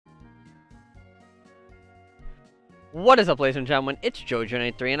What is up, ladies and gentlemen? It's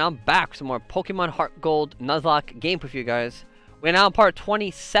JoJo93, and I'm back with some more Pokemon Heart Gold Nuzlocke gameplay for you guys. We're now on part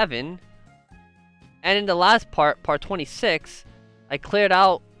 27, and in the last part, part 26, I cleared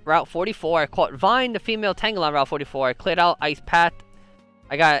out Route 44. I caught Vine, the female Tangle on Route 44. I cleared out Ice Path.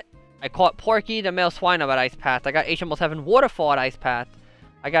 I caught Porky, the male Swine at Ice Path. I got HM07 Waterfall at Ice Path.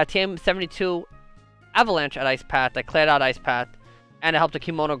 I got TM72 Avalanche at Ice Path. I cleared out Ice Path, and I helped the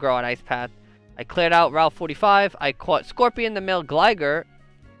Kimono Girl at Ice Path. I cleared out Route 45. I caught Scorpion, the male Gligar,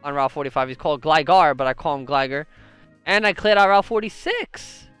 on Route 45. He's called Gligar, but I call him Gligar. And I cleared out Route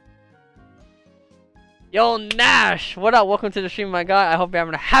 46. Yo, Nash! What up? Welcome to the stream, my god. I hope you're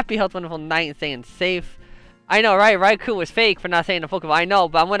having a happy, health, wonderful night and staying safe. I know, right? Raikou was fake for not saying the Pokemon. I know,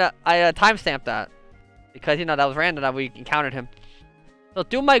 but I timestamped that. Because, you know, that was random that we encountered him. So,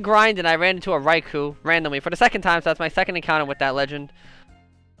 through my grind, and I ran into a Raikou randomly for the second time. So, that's my second encounter with that legend.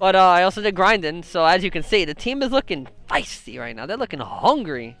 But I also did grinding, so as you can see, the team is looking feisty right now. They're looking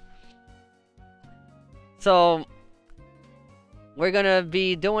hungry. So, we're going to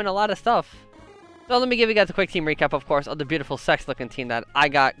be doing a lot of stuff. So let me give you guys a quick team recap, of course, of the beautiful sex-looking team that I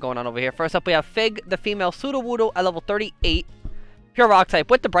got going on over here. First up, we have Fig, the female Sudowoodo at level 38. Pure Rock type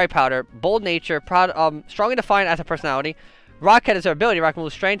with the Bright Powder. Bold nature, proud, strongly defined as a personality. Rockhead is her ability. Rock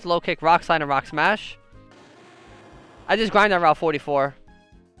moves, strength, low kick, rock slide, and rock smash. I just grinded on Route 44.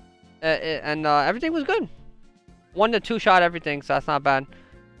 Everything was good. 1 to 2 shot everything, so that's not bad.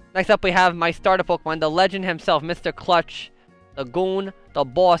 Next up, we have my starter Pokemon, the legend himself, Mr. Clutch, the Goon, the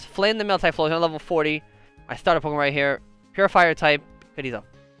Boss, Flame the Male type Flosion, level 40. My starter Pokemon right here, Pure Fire type, because he's a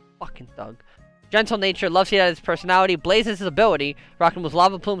fucking thug. Gentle nature, loves heat as his personality, blazes his ability, rocking with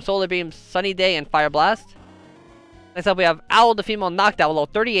Lava Plume, Solar Beam, Sunny Day, and Fire Blast. Next up, we have Owl, the female Knocked Owl, level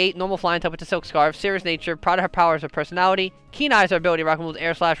 38, normal flying type with the Silk Scarf, serious nature, proud of her powers, her personality, keen eyes, her ability, rocking with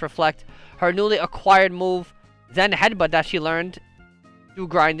Air Slash, Reflect, her newly acquired move, Zen Headbutt that she learned through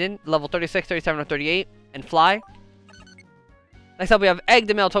grinding, level 36, 37, or 38, and Fly. Next up, we have Egg,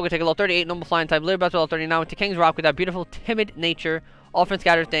 the male Togetic, level 38, normal flying type, Litter Breath, level 39, with the King's Rock with that beautiful, timid nature, often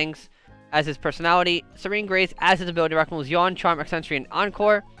scatter things as his personality, Serene Grace as his ability, rocking with Yawn, Charm, Eccentric, and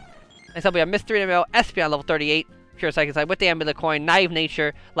Encore. Next up, we have Mystery, the male Espeon, level 38, Pure Psychic type with the Amulet Coin, naive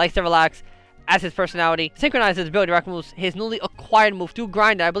nature, likes to relax as his personality, synchronizes his ability, rock moves his newly acquired move through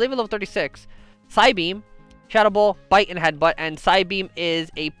grind, I believe at level 36. Psybeam, Shadow Ball, Bite, and Headbutt, and Psybeam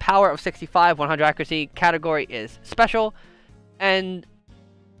is a power of 65, 100 accuracy, category is special, and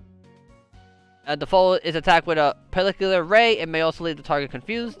the foe is attacked with a Pellicular Ray. It may also leave the target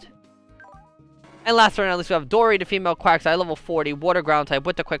confused. And last but not least, we have Dory, the female Quagsire, level 40, Water Ground type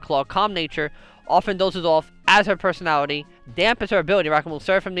with the Quick Claw, calm nature, often dozes off as her personality, damp is her ability, rocking will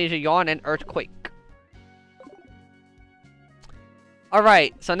Surf, Amnesia, Yawn, and Earthquake.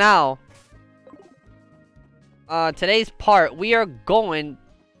 Alright, so now, today's part, we are going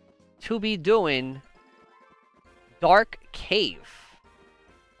to be doing Dark Cave.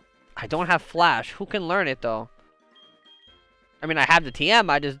 I don't have Flash. Who can learn it, though? I mean, I have the TM,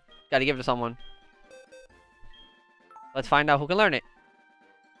 I just gotta give it to someone. Let's find out who can learn it.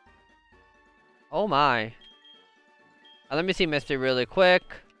 Oh my. Let me see Mystery really quick.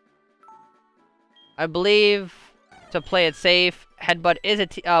 I believe to play it safe, Headbutt is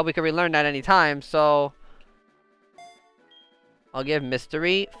we can relearn that anytime, so I'll give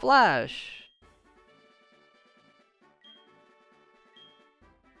Mystery Flash.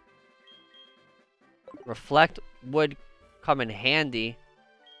 Reflect would come in handy.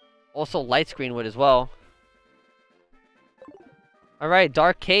 Also Light Screen would as well. Alright,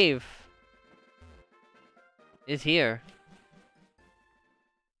 Dark Cave is here.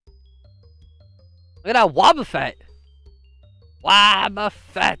 Look at that Wobbuffet!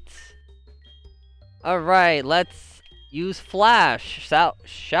 Wobbuffet! Alright, let's use Flash,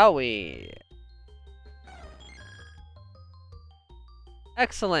 shall we?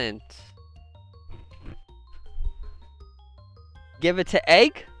 Excellent. Give it to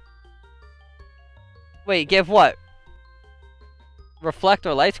Egg? Wait, give what? Reflect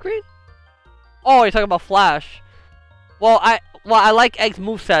or Light Screen? Oh, you're talking about Flash. Well, I like Egg's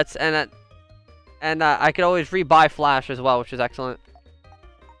movesets, and I could always rebuy Flash as well, which is excellent.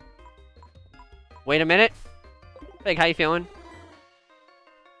 Wait a minute. Fig, how you feeling?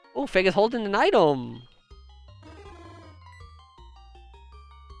 Oh, Fig is holding an item.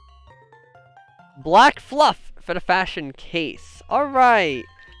 Black Fluff for the fashion case. Alright.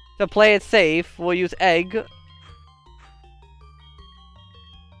 To play it safe, we'll use Egg.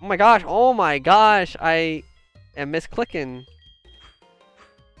 Oh my gosh, I am misclicking.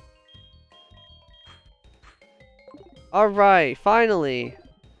 Alright, finally.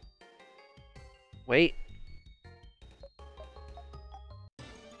 Wait.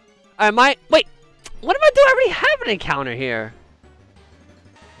 Wait! What am I doing? I already have an encounter here.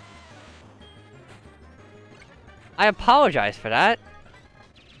 I apologize for that.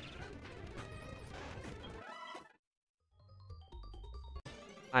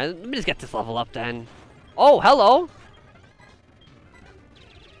 Alright, let me just get this level up then. Oh, hello!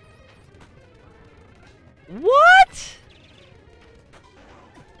 What?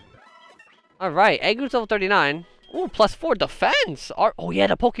 Alright, Egg Root's level 39. Ooh, +4 defense! Oh yeah,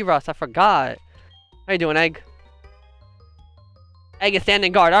 the Pokerust, I forgot. How you doing, Egg? Egg is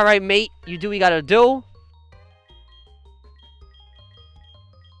standing guard. Alright, mate. You do what you gotta do.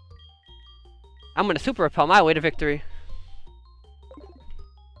 I'm gonna super repel my way to victory.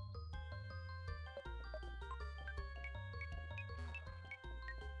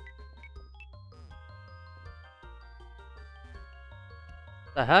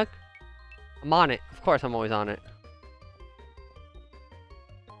 The heck? I'm on it. Of course I'm always on it.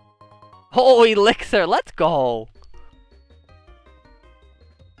 Oh, Elixir! Let's go!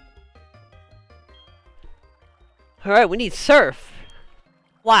 Alright, we need Surf.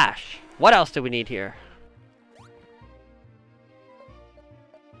 Flash. What else do we need here?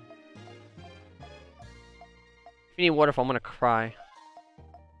 If you need Waterfall, I'm gonna cry.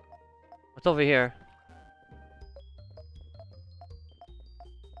 What's over here?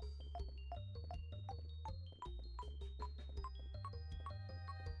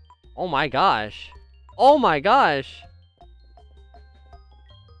 Oh my gosh. Oh my gosh.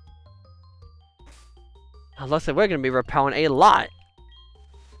 Looks like we're gonna be repelling a lot.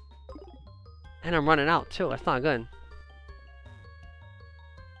 And I'm running out too. That's not good.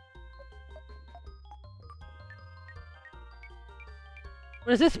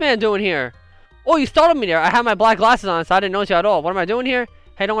 What is this man doing here? Oh, you startled me there. I have my black glasses on, so I didn't notice you at all. What am I doing here?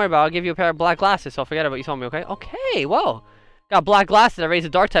 Hey, don't worry about it. I'll give you a pair of black glasses, so forget about you saw me, okay? Okay, well. Got black glasses that raise the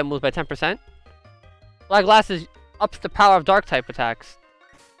dark type moves by 10%. Black glasses ups the power of dark type attacks.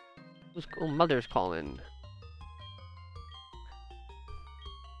 Oh, mother's calling.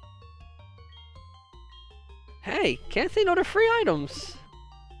 Hey, can't say no to free items.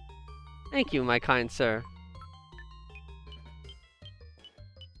 Thank you, my kind sir.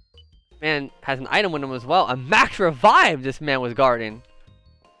 Man has an item with him as well. A max revive this man was guarding.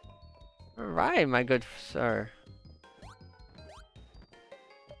 Alright, my good sir.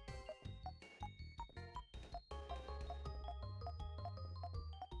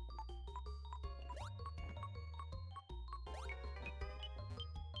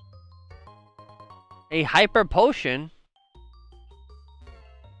 A hyper potion?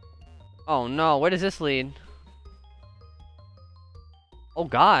 Oh no, where does this lead? Oh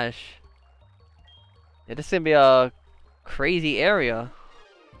gosh. Yeah, this is gonna be a crazy area.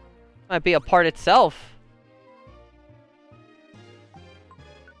 Might be a part itself.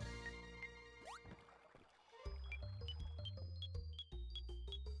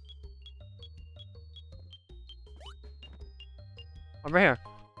 Over here.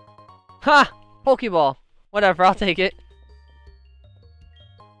 Ha! Pokeball. Whatever, I'll take it.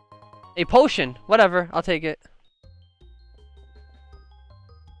 A potion. Whatever, I'll take it.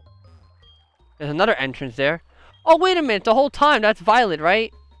 There's another entrance there. Oh, wait a minute. The whole time, that's Violet,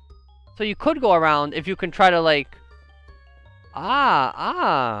 right? So you could go around if you can try to, like...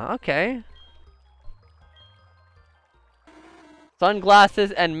 okay.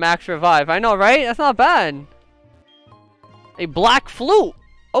 Sunglasses and max revive. I know, right? That's not bad. A black flute.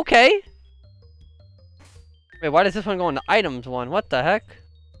 Okay. Wait, why does this one go in the items one? What the heck?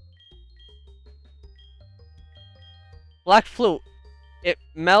 Black flute. A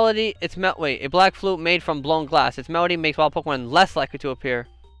black flute made from blown glass. Its melody makes wild Pokemon less likely to appear.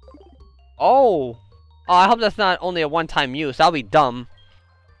 Oh. Oh, I hope that's not only a one-time use. That'll be dumb.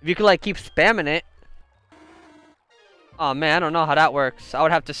 If you could, like, keep spamming it. Oh, man, I don't know how that works. I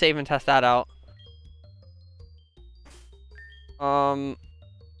would have to save and test that out.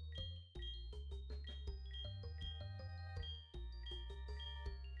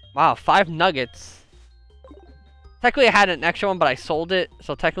 Wow, 5 nuggets. Technically, I had an extra one, but I sold it,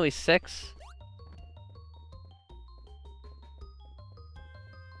 so technically 6.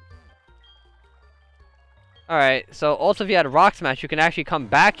 Alright, so also if you had a Rock Smash, you can actually come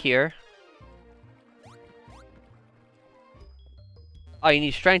back here. Oh, you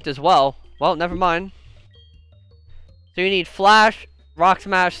need Strength as well. Well, never mind. So you need Flash, Rock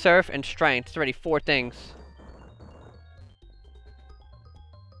Smash, Surf, and Strength. It's already 4 things.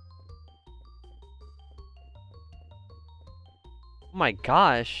 Oh my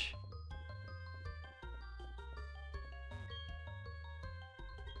gosh.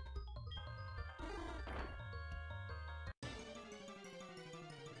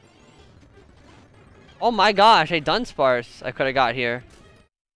 Oh my gosh, a Dunsparce I could have got here.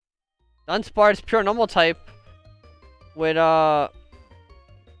 Dunsparce, pure normal type. With, I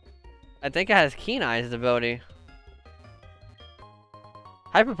think it has Keen Eyes ability.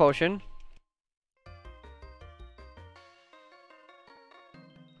 Hyper Potion.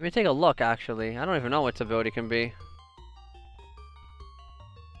 Let me take a look, actually. I don't even know what its ability can be.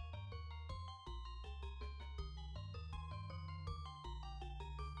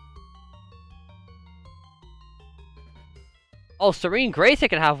 Oh, Serene Grace it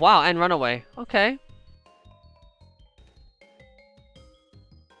can have. Wow, and Runaway. Okay.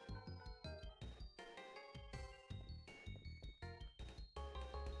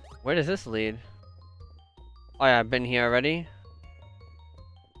 Where does this lead? Oh yeah, I've been here already.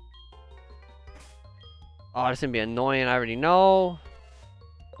 Oh, this is gonna be annoying. I already know.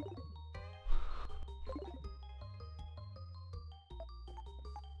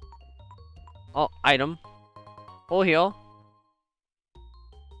 Oh, item. Full heal.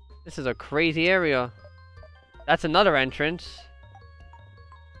 This is a crazy area. That's another entrance.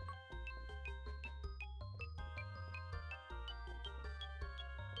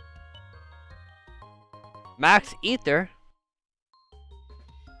 Max Ether.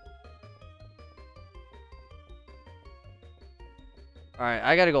 Alright,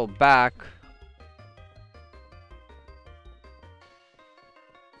 I gotta go back.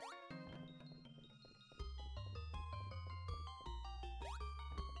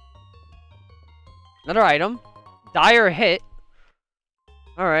 Another item. Dire hit.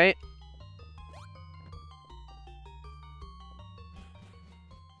 Alright.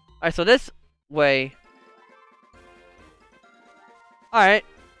 Alright, so this way. Alright.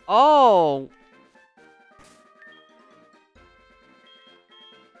 Oh.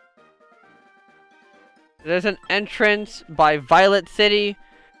 There's an entrance by Violet City.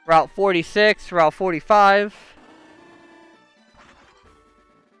 Route 46, Route 45.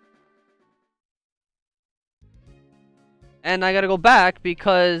 And I gotta go back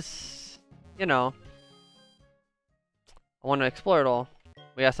because, you know, I want to explore it all.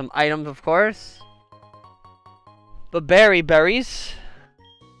 We have some items, of course. The berries.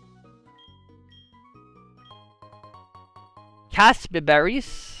 Caspi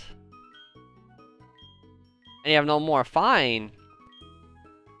berries. And you have no more. Fine.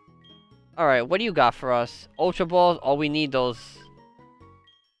 Alright, what do you got for us? Ultra Balls? Oh, we need those.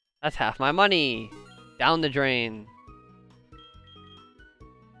 That's half my money. Down the drain.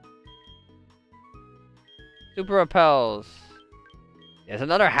 Super Repels. There's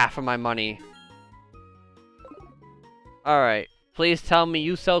another half of my money. Alright. Please tell me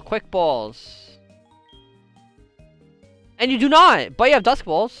you sell Quick Balls. And you do not! But you have Dusk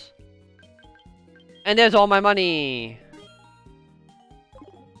Balls. And there's all my money.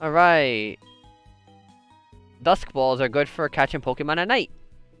 Alright. Dusk Balls are good for catching Pokemon at night.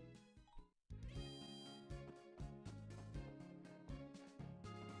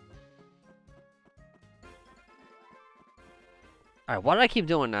 Alright, why do I keep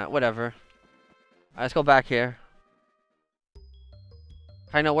doing that? Whatever. Alright, let's go back here.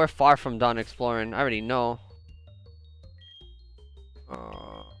 I know we're far from done exploring. I already know.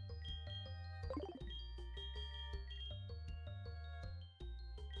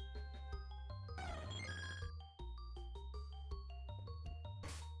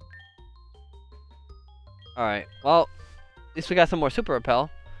 Alright, well, at least we got some more Super Repel.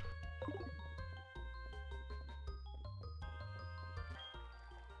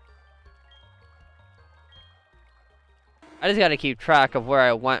 I just gotta keep track of where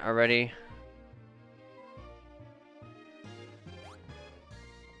I went already.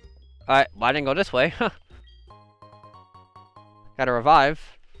 Alright, well, I didn't go this way. Gotta revive.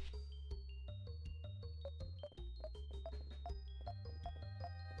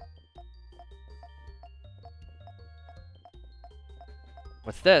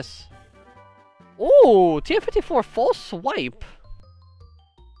 What's this? Ooh, TF54 full swipe.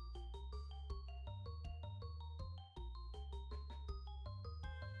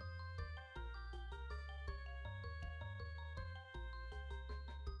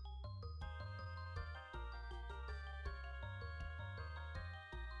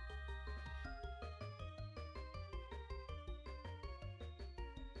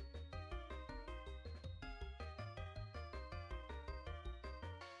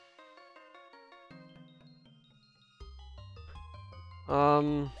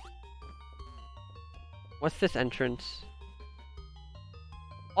 What's this entrance?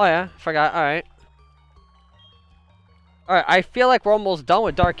 Oh yeah, forgot. Alright. Alright, I feel like we're almost done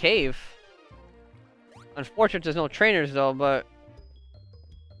with Dark Cave. Unfortunate there's no trainers though, but...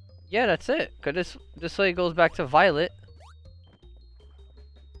 Yeah, that's it. Cause this way it goes back to Violet.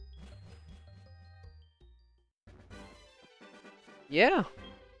 Yeah.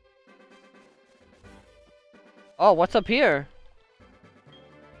 Oh, what's up here?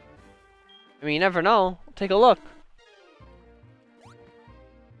 I mean, you never know. Take a look.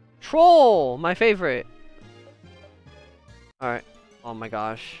 Troll! My favorite. Alright. Oh my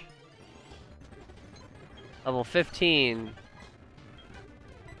gosh. Level 15.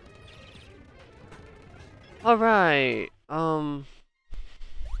 Alright.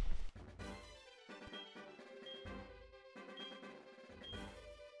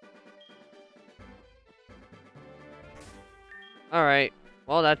 Alright.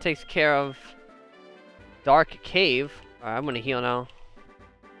 Well, that takes care of Dark Cave. Alright, I'm gonna heal now.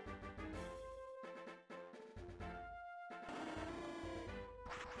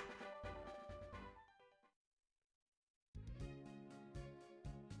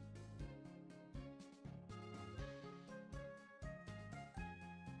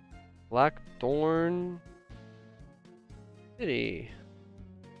 Blackthorn City.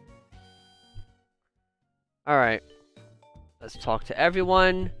 Alright. Let's talk to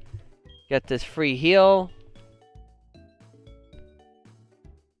everyone. Get this free heal.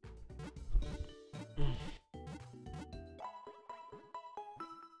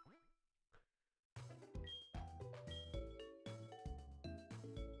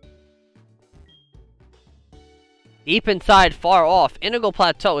 Deep inside, far off, Indigo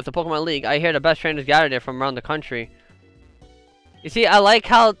Plateau is the Pokemon League. I hear the best trainers gather there from around the country. You see, I like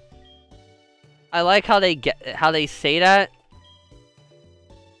how they say that.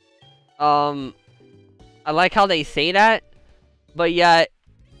 I like how they say that, but yet,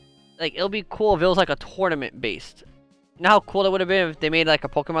 like, it'll be cool if it was like a tournament based. You know how cool it would have been if they made like a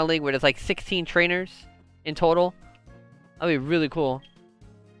Pokemon League where there's like 16 trainers in total? That'd be really cool.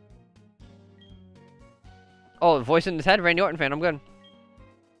 Oh, voice in his head? Randy Orton fan, I'm good.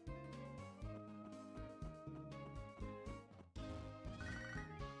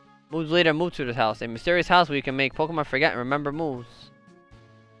 Moves later, move to this house. A mysterious house where you can make Pokemon forget and remember moves.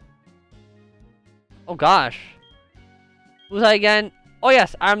 Oh gosh. Who's that again? Oh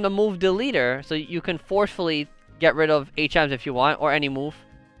yes, I'm the move deleter. So you can forcefully get rid of HMs if you want, or any move.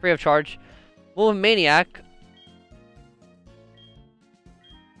 Free of charge. Move Maniac.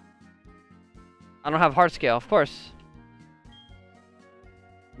 I don't have heart scale, of course.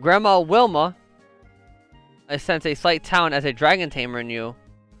 Grandma Wilma. I sense a slight talent as a dragon tamer in you.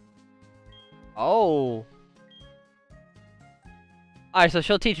 Oh. Alright, so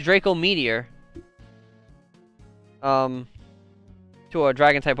she'll teach Draco Meteor. To a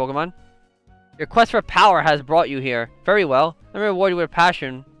dragon type Pokemon. Your quest for power has brought you here. Very well. Let me reward you with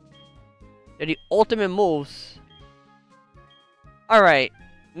passion. They're the ultimate moves. Alright.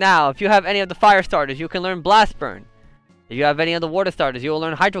 Now, if you have any of the fire starters, you can learn Blast Burn. If you have any of the water starters, you will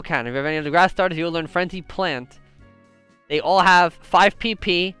learn Hydro Cannon. If you have any of the grass starters, you will learn Frenzy Plant. They all have 5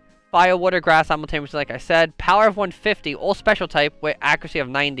 PP, Fire, Water, Grass simultaneously, like I said. Power of 150, all special type with accuracy of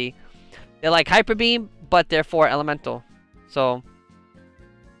 90. They're like Hyper Beam, but they're for Elemental. So,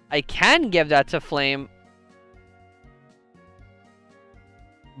 I can give that to Flame.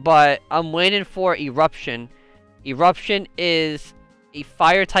 But I'm waiting for Eruption. Eruption is a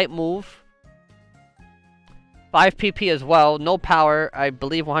fire type move. 5 PP as well. No power. I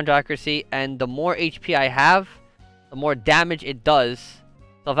believe 100 accuracy. And the more HP I have, the more damage it does.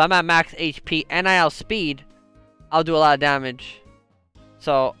 So if I'm at max HP and I outspeed, I'll do a lot of damage.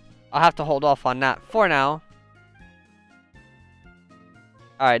 So I'll have to hold off on that for now.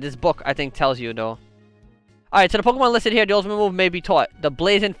 Alright, this book I think tells you though. Alright, so the Pokemon listed here, the ultimate move may be taught. The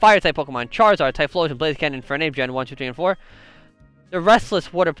Blazing Fire type Pokemon, Charizard, Typhlosion, Blaziken, Infernape, Gen 1, 2, 3, and 4. The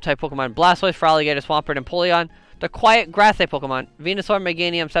Restless Water type Pokemon, Blastoise, Feraligatr, Swampert, and Empoleon. The Quiet Grass type Pokemon, Venusaur,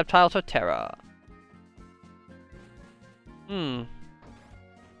 Meganium, Sceptile, Torterra.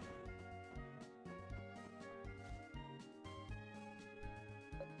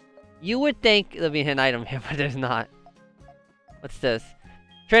 You would think there'll be an item here, but there's not. What's this?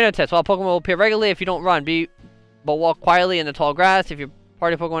 Trainer test. While Pokemon will appear regularly if you don't run, but walk quietly in the tall grass. If your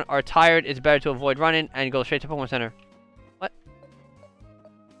party Pokemon are tired, it's better to avoid running and go straight to Pokemon Center. What?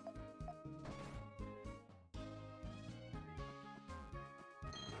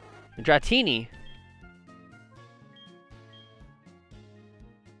 Dratini.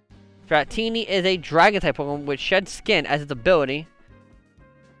 Dratini is a Dragon type Pokemon with Shed Skin as its ability.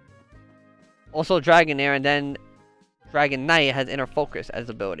 Also Dragonair, and then Dragonite has Inner Focus as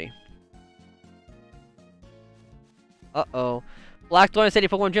ability. Blackthorn City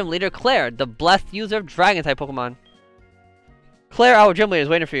Pokemon Gym Leader Claire, the blessed user of Dragon type Pokemon. Claire, our gym leader, is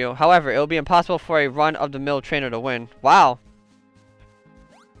waiting for you. However, it will be impossible for a run-of-the-mill trainer to win. Wow.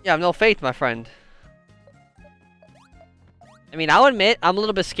 Yeah, I have no faith, my friend. I mean, I'll admit, I'm a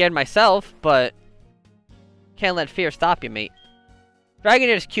little bit scared myself, but can't let fear stop you, mate.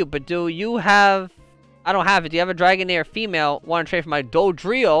 Dragonair is cute, but do you have... I don't have it. Do you have a Dragonair female? Want to trade for my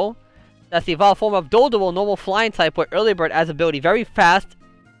Dodrio? That's the evolved form of Doduo, normal flying type, with Early Bird as ability. Very fast.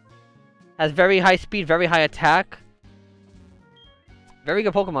 Has very high speed, very high attack. Very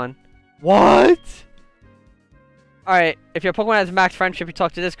good Pokemon. What? Alright, if your Pokemon has max friendship, you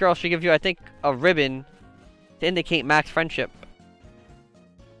talk to this girl, she'll give you, I think, a ribbon to indicate max friendship.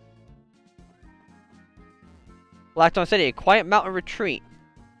 Blackthorn City, a quiet mountain retreat.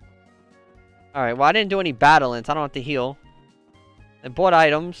 Alright, well, I didn't do any battling, so I don't have to heal. I bought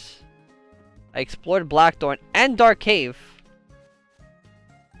items. I explored Blackthorn and Dark Cave.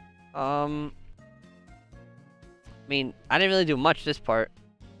 I mean, I didn't really do much this part.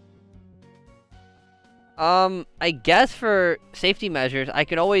 I guess for safety measures, I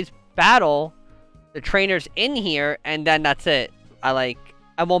could always battle the trainers in here, and then that's it. I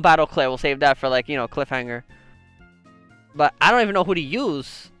won't battle Claire. We'll save that for, like, you know, cliffhanger. But I don't even know who to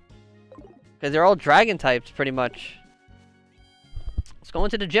use. Because they're all dragon types, pretty much. Let's go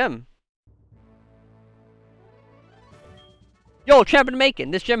into the gym. Yo, champion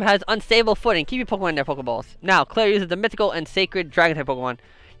Macon. This gym has unstable footing. Keep your Pokemon in their Pokeballs. Now, Claire uses the mythical and sacred dragon type Pokemon.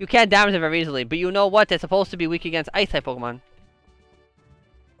 You can't damage them very easily, but you know what? They're supposed to be weak against ice type Pokemon.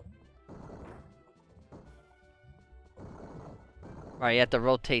 Alright, you have to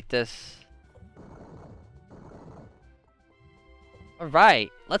rotate this.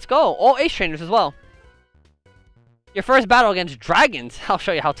 Alright, let's go. All ace trainers as well. Your first battle against dragons. I'll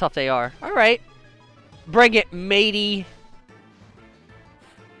show you how tough they are. Alright. Bring it, matey.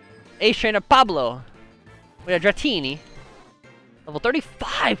 Ace trainer Pablo. We have Dratini. Level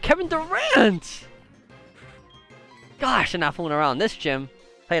 35, Kevin Durant! Gosh, they're not fooling around. This gym.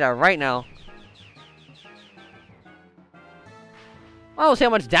 Play that right now. I don't see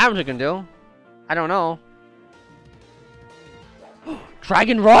how much damage it can do. I don't know.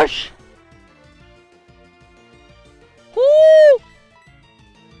 Dragon Rush? Woo!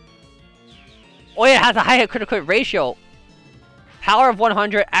 Oh yeah, it has a high hit critical hit ratio. Power of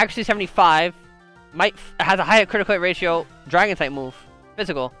 100, accuracy 75. Has a high hit critical hit ratio. Dragon type move.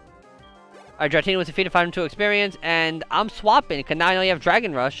 Physical. Alright, Dratini was defeated 5-2 experience. And I'm swapping because now I know you have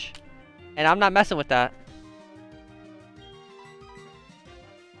Dragon Rush. And I'm not messing with that.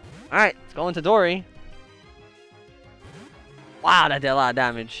 Alright, let's go into Dory. Wow, that did a lot of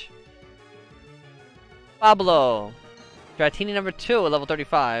damage. Pablo. Dratini number 2 at level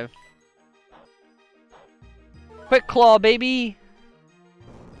 35. Quick Claw, baby.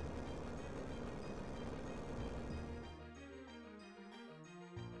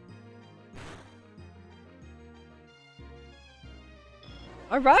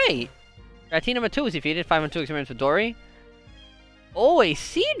 Alright. Dratini number 2 is defeated. 5-2 experience for Dory. Oh, a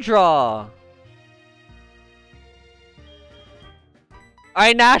Seadra.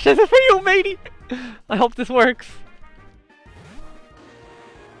 Alright, Nash, this is for you, matey. I hope this works.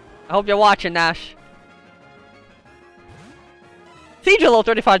 I hope you're watching, Nash. Seadra level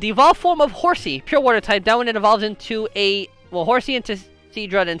 35. The evolved form of Horsey. Pure water type. Then when it evolves into a... Well, Horsey into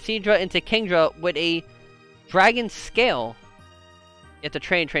Seadra, then Seadra into Kingdra with a dragon scale. You have to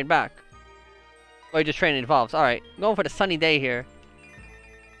train back. Or you just train and evolves. Alright, going for the sunny day here.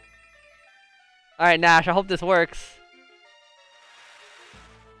 Alright, Nash, I hope this works.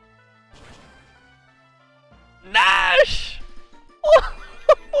 Nash! Oh,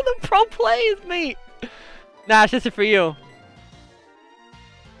 the pro plays, mate! Nash, this is for you.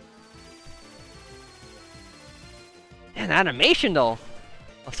 An animation, though.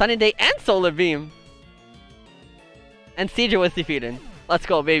 Of Sunny Day and Solar Beam. And Seadra was defeated. Let's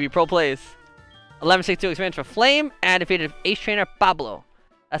go, baby. Pro plays. 1162 experience for Flame. And defeated Ace Trainer Pablo.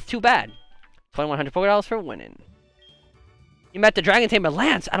 That's too bad. 2100 $4 for winning. You met the Dragon Tamer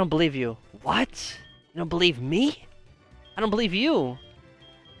Lance. I don't believe you. What? You don't believe me? I don't believe you. You're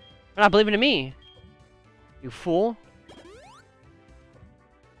not believing in me. You fool.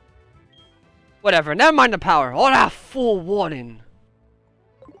 Whatever. Never mind the power. Oh, that full warning.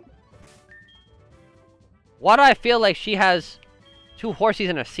 Why do I feel like she has 2 Horsies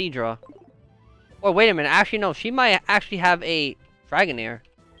and a Seadra? Or wait a minute. Actually, no. She might actually have a Dragonair.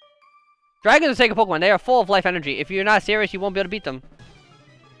 Dragons are sacred Pokemon. They are full of life energy. If you're not serious, you won't be able to beat them.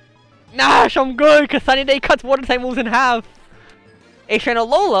 Nash, I'm good, because Sunny Day cuts water type moves in half. Ace Trainer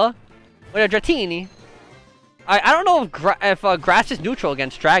Lola with a Dratini. I don't know if grass is neutral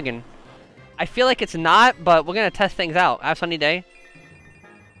against Dragon. I feel like it's not, but we're gonna test things out. Have a sunny day.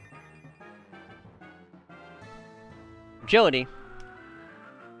 Agility.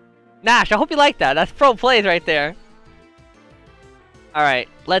 Nash, I hope you like that. That's pro plays right there. Alright,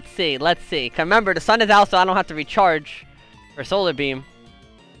 let's see, let's see. Remember, the sun is out, so I don't have to recharge for Solar Beam.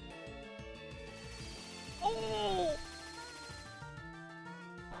 Oh!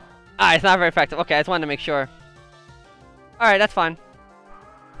 Alright, it's not very effective. Okay, I just wanted to make sure. Alright, that's fine.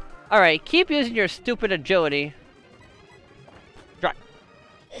 Alright, keep using your stupid agility. Dry.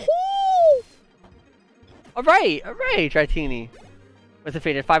 Alright, Dratini. Was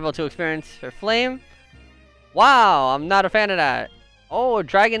defeated. 502 experience for Flame. Wow, I'm not a fan of that. Oh,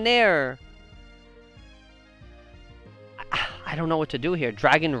 Dragonair. I don't know what to do here.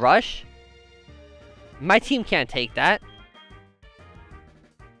 Dragon Rush? My team can't take that.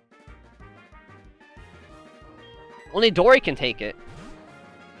 Only Dory can take it.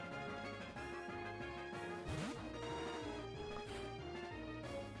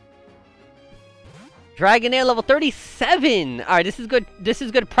 Dragonair level 37! Alright, this is good. This is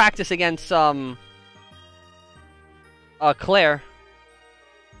good practice against, Claire.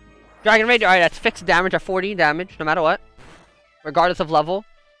 Dragon Rage, alright, that's fixed damage at 40 damage, no matter what. Regardless of level.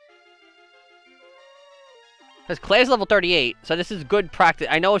 Because Claire's level 38, so this is good practice.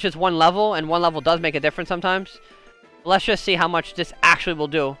 I know it's just one level, and one level does make a difference sometimes. But let's just see how much this actually will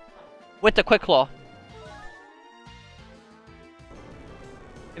do. With the Quick Claw.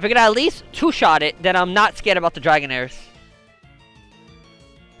 If we could at least two-shot it, then I'm not scared about the Dragonairs.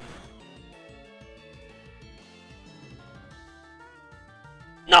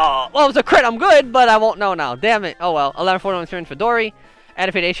 No! Well, it was a crit, I'm good, but I won't know now. Damn it. Oh well. 11-41 experience for Dory.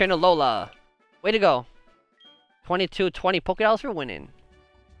 And defeat to Lola. Way to go. 22-20 Pokédolls for winning.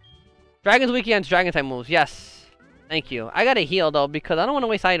 Dragon's weak against Dragon type moves. Yes. Thank you. I gotta heal though, because I don't want to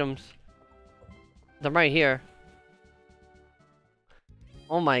waste items. I'm right here.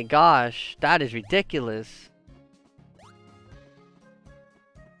 Oh my gosh. That is ridiculous.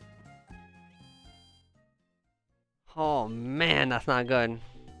 Oh man, that's not good.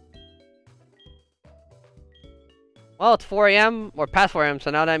 Well, it's 4 AM, or past 4 AM, so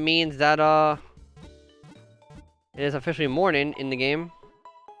now that means that, it is officially morning in the game.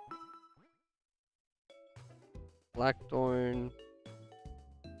 Blackthorn.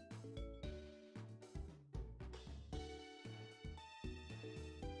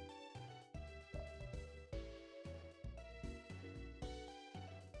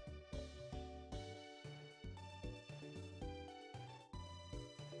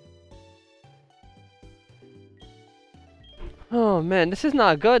 Oh man, this is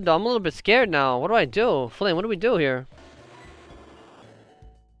not good though. I'm a little bit scared now. What do I do? Flame, what do we do here?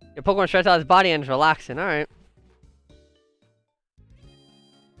 Your Pokemon stretches out his body and is relaxing. Alright.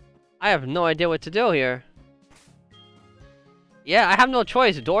 I have no idea what to do here. Yeah, I have no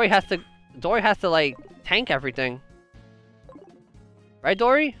choice. Dory has to like tank everything. Right,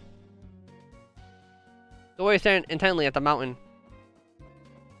 Dory? Dory is staring intently at the mountain.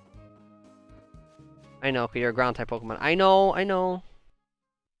 I know, because you're a ground type Pokemon. I know.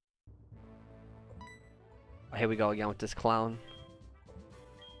 Oh, here we go again with this clown.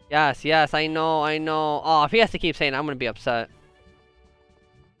 Yes, I know. Oh, if he has to keep saying it, I'm going to be upset.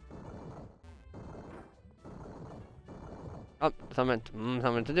 Oh, something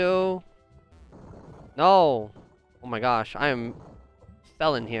to do. No. Oh my gosh, I am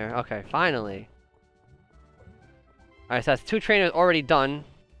selling here. Okay, finally. Alright, so that's 2 trainers already done.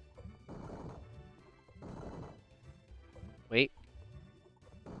 Wait.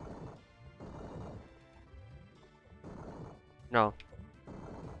 No.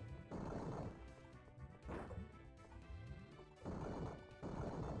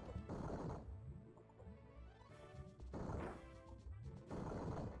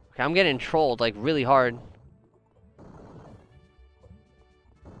 Okay, I'm getting trolled, like, really hard.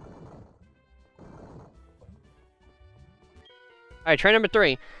 Alright, train number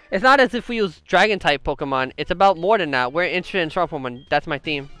 3. It's not as if we use Dragon-type Pokemon. It's about more than that. We're interested in strong Pokemon. That's my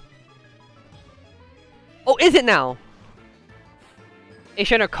theme. Oh, is it now? A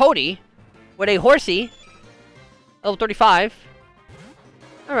trainer Cody with a Horsey. Level 35.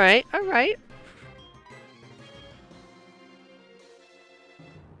 Alright. Hold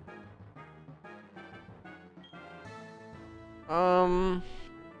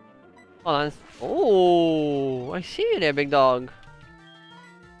on. Oh, I see you there, big dog.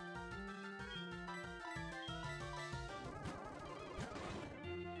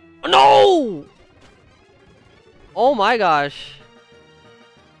 No! Oh my gosh.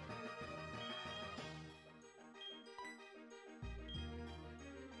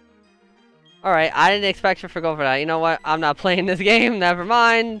 Alright, I didn't expect you to go for that. You know what? I'm not playing this game. Never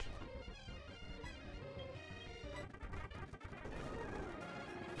mind.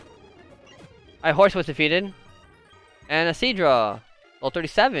 Alright, Horse was defeated. And a Seadra. Level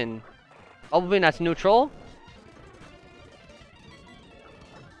 37. Bubble Beam, that's neutral.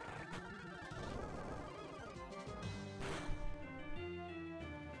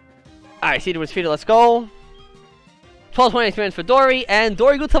 Alright, Seadra was defeated. Let's go. 1220 experience for Dory. And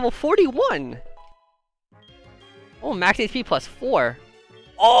Dory goes to level 41. Oh, max HP plus 4.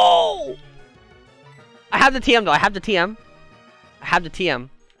 Oh! I have the TM though. I have the TM. I have the TM.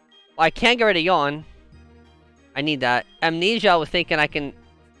 Well, I can't get rid of Yawn. I need that. Amnesia, I was thinking I can...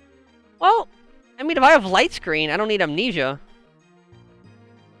 Well, I mean, if I have Light Screen, I don't need Amnesia.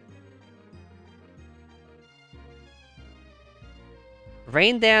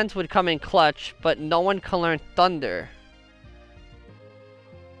 Rain Dance would come in clutch, but no one can learn Thunder.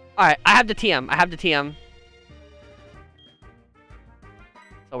 Alright, I have the TM. I have the TM.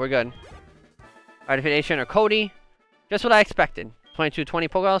 So we're good. Alright, defeat or Cody. Just what I expected. 22-20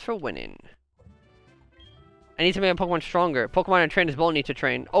 Pokeballs for winning. I need to make a Pokemon stronger. Pokemon and trainers both need to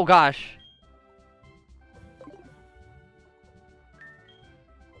train. Oh gosh.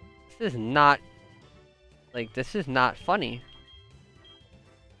 This is not... Like, this is not funny.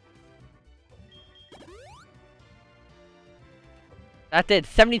 That did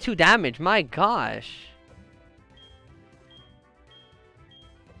 72 damage. My gosh.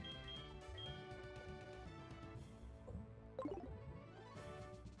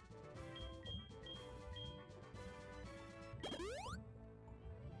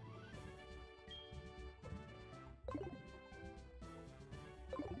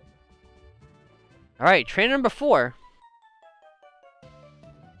 Alright, trainer number 4.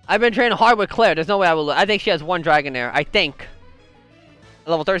 I've been training hard with Claire. There's no way I will lose. I think she has one Dragonair. I think.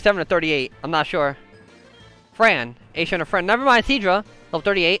 Level 37 or 38. I'm not sure. Fran. A-trainer Fran. Never mind, Seadra. Level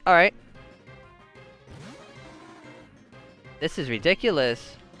 38. Alright. This is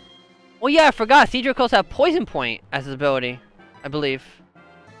ridiculous. Oh yeah, I forgot. Seadra Coast have Poison Point as his ability. I believe.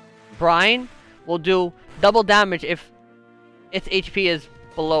 Brian will do double damage if its HP is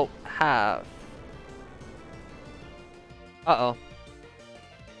below half. Uh-oh.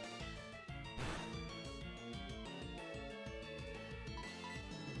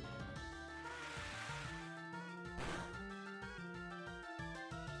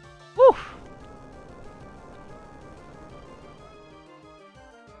 Whew.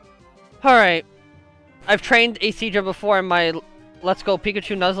 Alright. I've trained a Seadra before in my Let's Go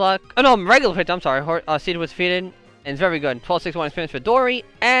Pikachu Nuzlocke. Oh no, regular pitch, I'm sorry. Seadra was defeated. And it's very good. 12-6-1 experience for Dory.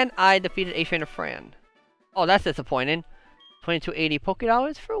 And I defeated A-Trainer Fran. Oh, that's disappointing. 2280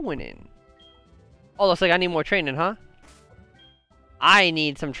 Pokédollars for winning. Oh, looks like I need more training, huh? I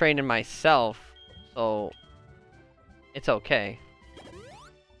need some training myself. So, it's okay.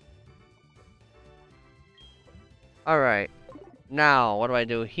 Alright. Now, what do I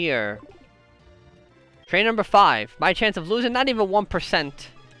do here? Train number 5. My chance of losing, not even 1%.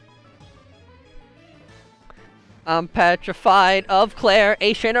 I'm petrified of Claire.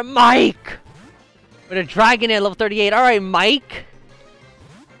 A-Trainer Mike! With a Dragonair level 38. Alright, Mike.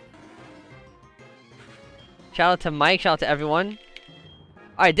 Shout out to Mike. Shout out to everyone.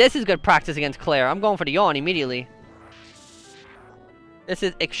 Alright, this is good practice against Claire. I'm going for the Yawn immediately. This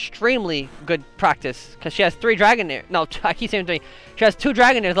is extremely good practice. Because she has 3 Dragonair. No, I keep saying 3. She has 2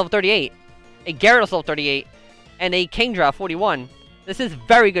 Dragonairs level 38. A Gyarados level 38. And a Kingdra 41. This is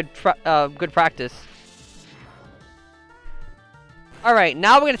very good good practice. Alright,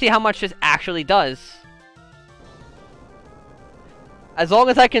 now we're going to see how much this actually does. As long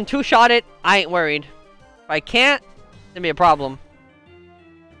as I can 2-shot it, I ain't worried. If I can't, it's gonna be a problem.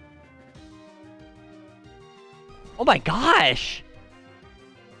 Oh my gosh!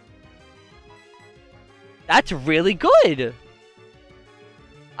 That's really good!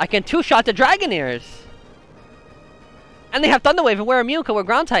 I can 2-shot the Dragonairs! And they have Thunder Wave and we're immune because we're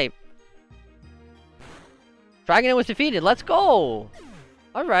ground type. Dragonair was defeated. Let's go!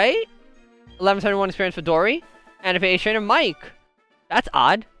 Alright. 1171 experience for Dory. And a trainer Mike. That's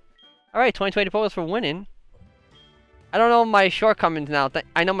odd. Alright, 2020 Pokeballs for winning. I don't know my shortcomings now.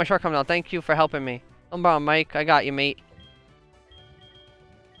 I know my shortcomings now. Thank you for helping me. Don't bother, Mike. I got you, mate.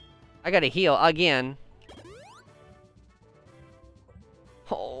 I gotta heal again.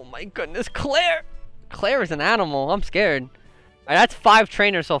 Oh my goodness, Claire! Claire is an animal. I'm scared. Alright, that's 5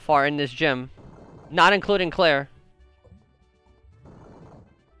 trainers so far in this gym. Not including Claire.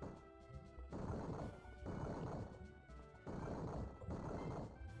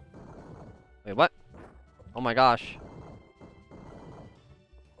 Wait, what? Oh my gosh.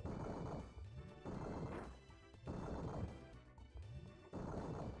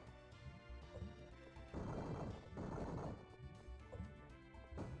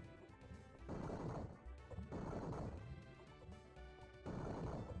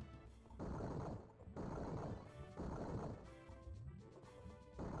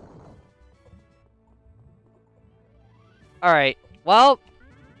 Alright, well,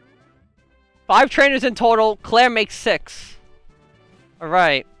 5 trainers in total. Claire makes 6.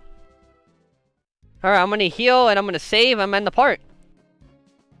 Alright. Alright, I'm gonna heal and I'm gonna save and end the part.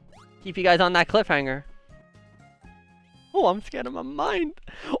 Keep you guys on that cliffhanger. Oh, I'm scared of my mind.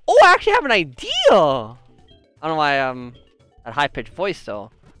 Oh, I actually have an idea! I don't know why that high-pitched voice though.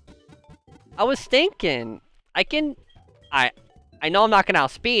 I was thinking I know I'm not gonna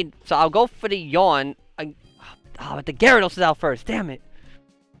outspeed, so I'll go for the yawn. But the Gyarados is out first. Damn it.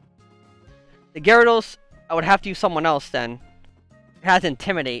 The Gyarados, I would have to use someone else then. It has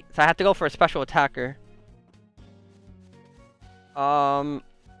Intimidate, so I have to go for a special attacker. Unless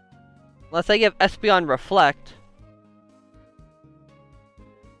I give Espeon Reflect.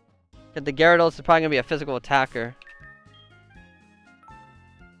 Because the Gyarados is probably going to be a physical attacker.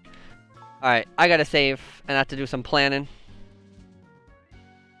 Alright, I gotta save and have to do some planning.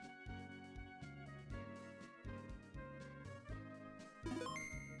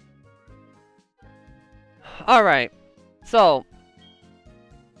 Alright, so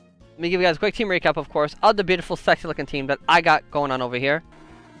let me give you guys a quick team recap, of course, of the beautiful, sexy looking team that I got going on over here.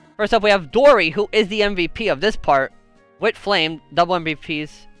 First up, we have Dory, who is the MVP of this part, with Flame, double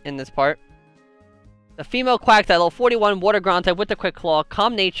MVPs in this part. The female Quack at level 41, Water Ground type with the Quick Claw,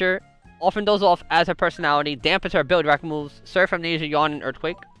 Calm Nature, often does off as her personality, dampens her ability, rack moves, Surf, Amnesia, Yawn, and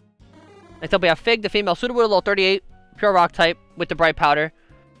Earthquake. Next up, we have Fig, the female Sudowoodo, level 38, Pure Rock type with the Bright Powder.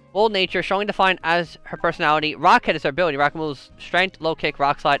 Bold Nature, strongly defined as her personality. Rockhead is her ability. Rock moves, Strength, Low Kick,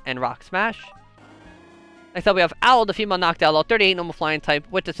 Rock Slide, and Rock Smash. Next up, we have Owl, the female Noctowl, level 38, normal flying type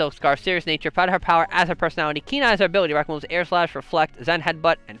with the Silk Scarf. Serious Nature, proud of her power as her personality. Keen Eye is her ability. Rock moves, Air Slash, Reflect, Zen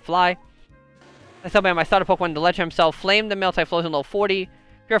Headbutt, and Fly. Next up, we have my starter Pokemon, the Legend himself, Flame, the male type, flows in level 40.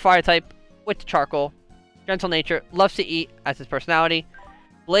 Pure Fire type with the Charcoal. Gentle Nature, loves to eat as his personality.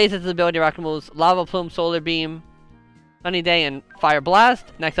 Blaze is his ability. Rock moves, Lava Plume, Solar Beam, Sunny Day, and Fire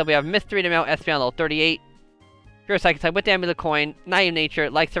Blast. Next up, we have Mystery, the male Espeon, level 38. Pure Psychic type with the Amulet Coin. Naive Nature,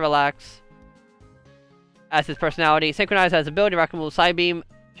 likes to relax as his personality. Synchronize as ability. Rocket move, Psybeam,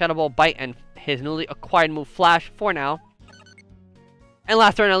 Shadow Ball, Bite, and his newly acquired move, Flash, for now. And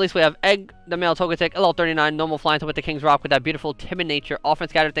last but not least, we have Egg, the male Togetic, level 39, normal flying type with the King's Rock with that beautiful Timid Nature. Often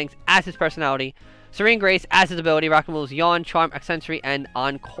Scatter Things as his personality. Serene Grace as his ability. Rocket moves, Yawn, Charm, Accensory, and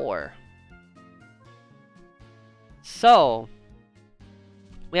Encore. So,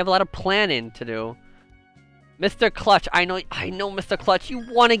 we have a lot of planning to do. Mr. Clutch, I know, Mr. Clutch, you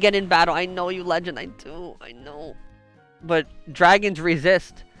want to get in battle. I know you, Legend, I do, I know. But dragons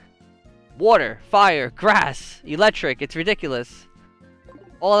resist water, fire, grass, electric. It's ridiculous.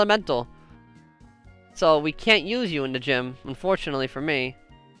 All elemental. So we can't use you in the gym, unfortunately for me.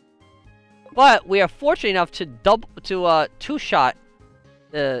 But we are fortunate enough to two-shot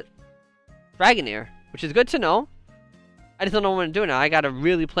the Dragonair, which is good to know. I just don't know what I'm doing now. I gotta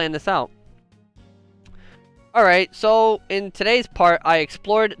really plan this out. Alright, so in today's part, I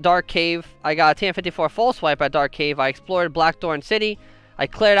explored Dark Cave. I got a TM54 Full Swipe at Dark Cave. I explored Blackthorn City. I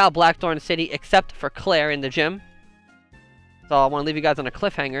cleared out Blackthorn City except for Claire in the gym. So I want to leave you guys on a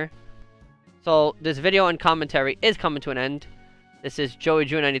cliffhanger. So this video and commentary is coming to an end. This is Joey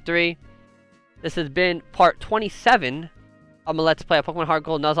Drew 93. This has been part 27 of my Let's Play a Pokemon Heart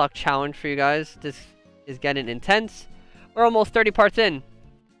Gold Nuzlocke challenge for you guys. This is getting intense. We're almost 30 parts in.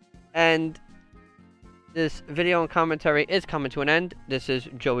 And this video and commentary is coming to an end. This is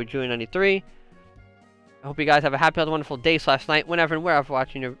Joey Drew 93. I hope you guys have a happy, wonderful day / night, whenever and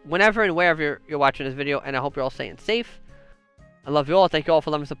wherever you're watching this video, and I hope you're all staying safe. I love you all. Thank you all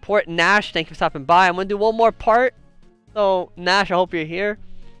for loving support. Nash, thank you for stopping by. I'm gonna do one more part. So Nash, I hope you're here.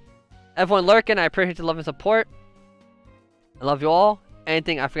 Everyone lurking, I appreciate the love and support. I love you all.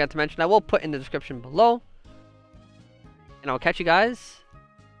 Anything I forgot to mention, I will put in the description below. And I'll catch you guys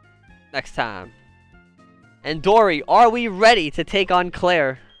next time. And Dory, are we ready to take on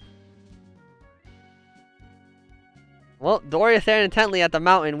Claire? Well, Dory is staring intently at the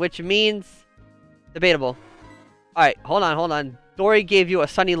mountain, which means debatable. Alright, hold on. Dory gave you a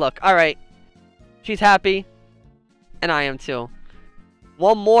sunny look. Alright. She's happy. And I am too.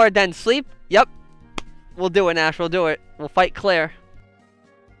 One more, then sleep. Yep. We'll do it, Nash. We'll do it. We'll fight Claire.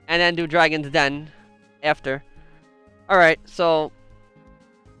 And then do Dragon's Den after. Alright, so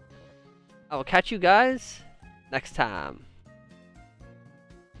I will catch you guys next time.